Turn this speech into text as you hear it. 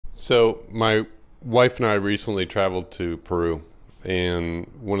So my wife and I recently traveled to Peru, and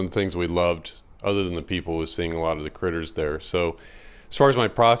one of the things we loved, other than the people, was seeing a lot of the critters there. So as far as my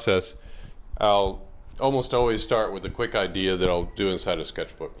process, I'll almost always start with a quick idea that I'll do inside a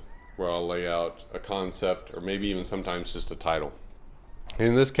sketchbook, where I'll lay out a concept or maybe even sometimes just a title.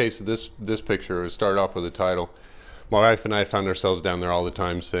 In this case, this picture, it started off with a title. My wife and I found ourselves down there all the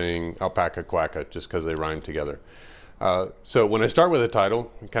time saying Alpaca Quacka just because they rhyme together. So when I start with a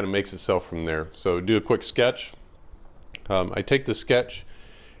title, it kind of makes itself from there. So do a quick sketch. I take the sketch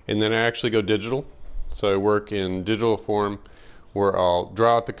and then I actually go digital. So I work in digital form where I'll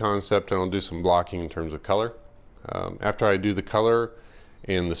draw out the concept and I'll do some blocking in terms of color. After I do the color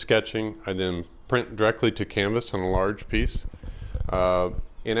and the sketching, I then print directly to canvas on a large piece. And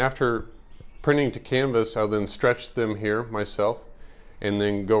after printing to canvas, I'll then stretch them here myself and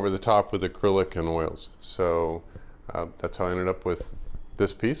then go over the top with acrylic and oils. So that's how I ended up with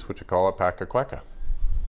this piece, which I call Alpaca Quacka.